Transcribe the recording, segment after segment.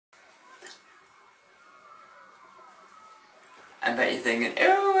I bet you're thinking,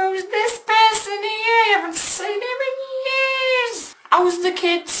 oh, who's this person here? I haven't seen him in years. How's the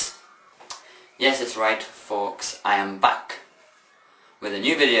kids? Yes, it's right, folks. I am back with a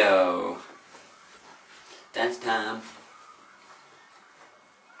new video. Dance time.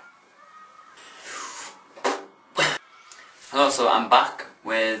 Hello, so I'm back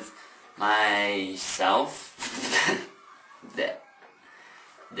with myself.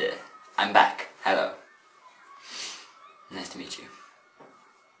 I'm back. Hello. Nice to meet you.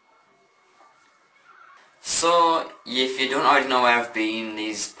 So, if you don't already know where I've been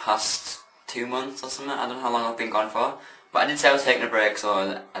these past 2 months or something, I don't know how long I've been gone for, but I did say I was taking a break,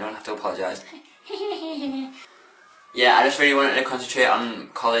 so I don't have to apologise. Yeah, I just really wanted to concentrate on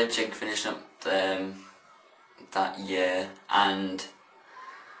college and finishing up that year, and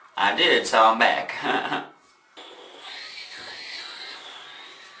I did, so I'm back.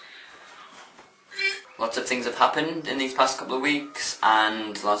 Lots of things have happened in these past couple of weeks,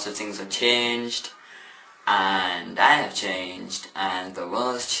 and lots of things have changed, and I have changed, and the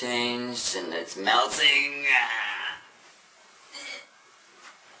world has changed, and it's melting.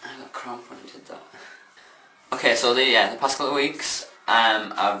 I got cramp when I did that. Okay, so the past couple of weeks,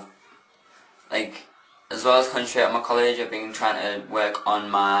 I've, as well as concentrate on my college, I've been trying to work on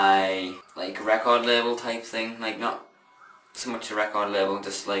my, record label type thing, not so much a record label,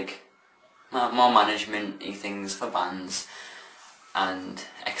 just more management-y things for bands and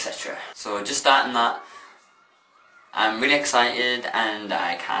etc. So just starting that, I'm really excited and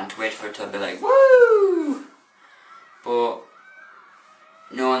I can't wait for it to be like, woo! But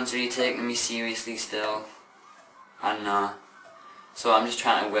no one's really taking me seriously still, and so I'm just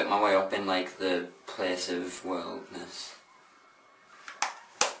trying to work my way up in the place of worldness.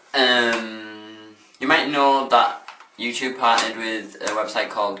 You might know that YouTube partnered with a website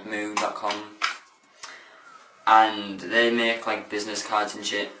called Moo.com, and they make business cards and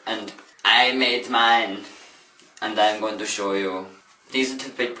shit, and I made mine, and I'm going to show you. These are to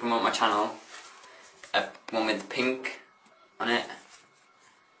promote my channel. One with pink on it,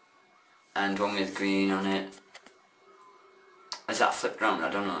 and one with green on it. Is that flipped around? I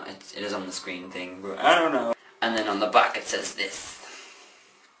don't know. It is on the screen thing, but I don't know. And then on the back it says this.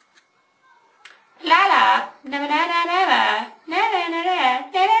 La la, never never never, never never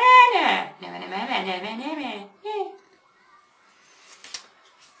never never never never.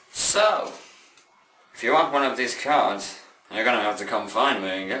 So, if you want one of these cards, you're gonna have to come find me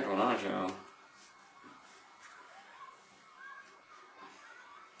and get one, aren't you?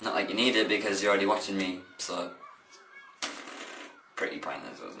 Not like you need it because you're already watching me, so pretty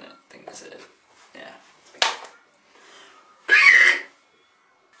pointless, wasn't it? I think that's it. Yeah.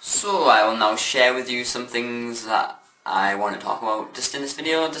 So I will now share with you some things that I want to talk about just in this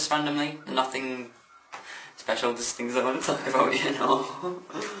video, just randomly. Nothing special, just things I want to talk about, you know.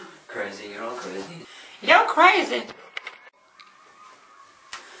 Crazy, you're all crazy. You're crazy!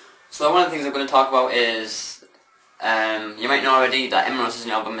 So one of the things I'm going to talk about is, you might know already that Emma Rose's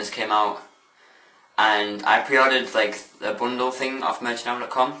new album has came out, and I pre-ordered the bundle thing off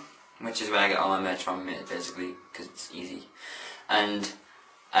merchnow.com, which is where I get all my merch from, basically, because it's easy. And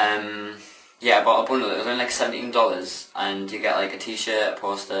yeah, I bought a bundle. It was only $17, and you get a t-shirt, a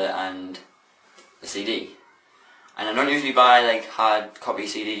poster, and a CD. And I don't usually buy hard copy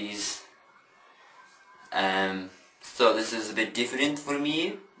CDs, so this is a bit different for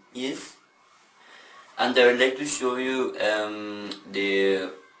me, yes. And I would like to show you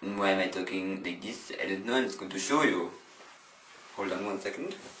why am I talking like this? I don't know. I'm just going to show you. Hold on 1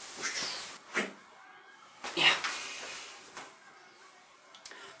 second. Yeah.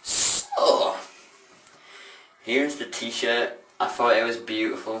 So, here's the t-shirt. I thought it was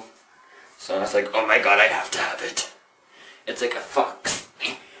beautiful, so I was like, oh my god, I have to have it. It's like a fox.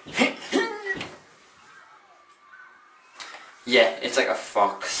 Yeah, it's like a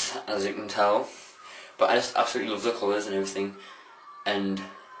fox, as you can tell. But I just absolutely love the colours and everything. And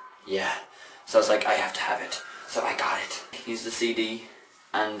yeah, so I was like, I have to have it. So I got it. Here's the CD,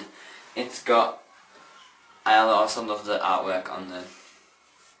 and it's got, I also love the artwork on the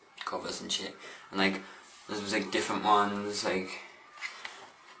covers and shit. And there's different ones,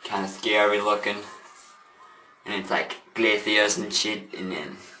 kind of scary looking. And it's glaciers and shit, and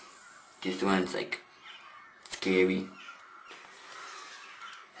then this one's scary.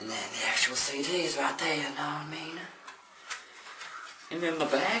 And then the actual CD is right there, you know what I mean? And then the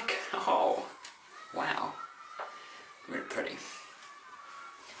back, oh, wow, really pretty.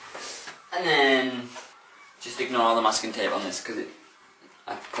 And then, just ignore all the masking tape on this, because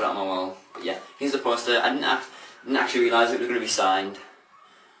I put it on my wall. But yeah, here's the poster. I didn't actually realise it was going to be signed.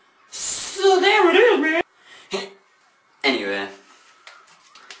 So there it is, man! Anyway,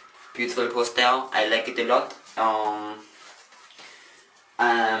 beautiful poster. I like it a lot.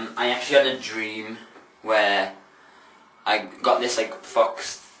 I actually had a dream where I got this like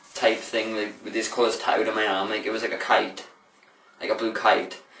fox type thing like, with these colours tattooed on my arm. Like it was like a kite, like a blue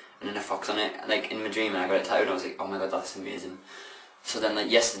kite, and then a fox on it. Like in my dream, and I got it tattooed. And I was like, oh my god, that's amazing. So then like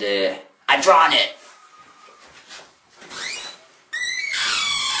yesterday, I drawn it.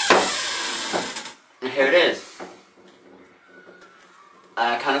 And here it is.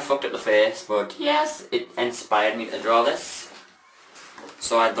 I kind of fucked up the face, but yes, it inspired me to draw this.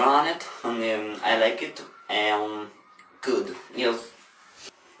 So I drawn it, and I like it. Good. Yes.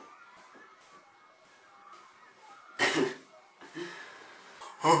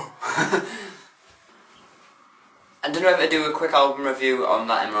 I don't know if I do a quick album review on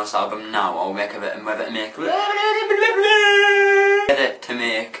that Emeros album now, or make of it and whether to make to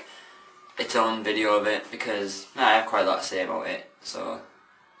make its own video of it, because I have quite a lot to say about it, so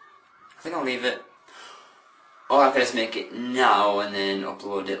I think I'll leave it. Or I could just make it now and then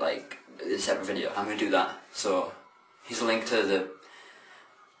upload it like a separate video. I'm going to do that. So here's a link to the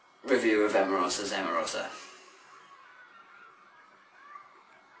review of Emerosa's Emerosa.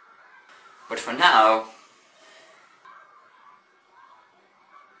 But for now,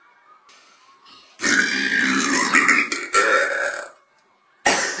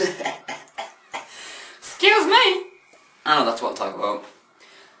 excuse me! I know that's what I'll talk about.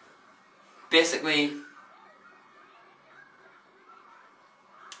 Basically,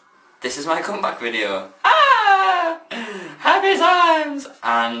 this is my comeback video. Ah! Happy times!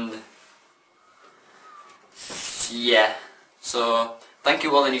 And yeah, so thank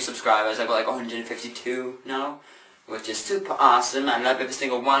you all the new subscribers. I've got like 152 now, which is super awesome. I love every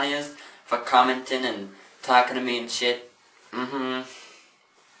single one of you for commenting and talking to me and shit.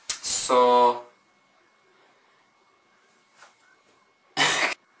 So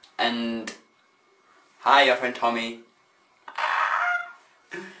and hi, your friend Tommy.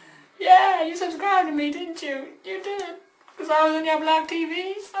 Yeah, you subscribed to me, didn't you? You did. Because I was on your blog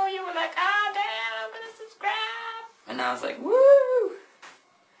TV, so you were like, ah, damn, I'm gonna subscribe. And I was like, woo!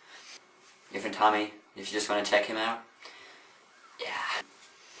 Your friend Tommy, if you just want to check him out. Yeah.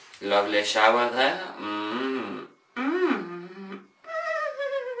 Lovely shower there.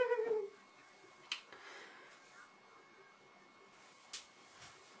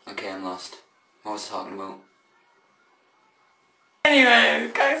 Okay, I'm lost. What was I talking about?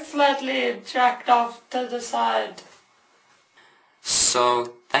 Anyway, got slightly jacked off to the side.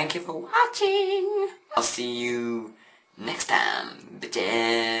 So, thank you for watching. I'll see you next time,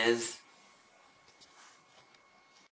 bitches.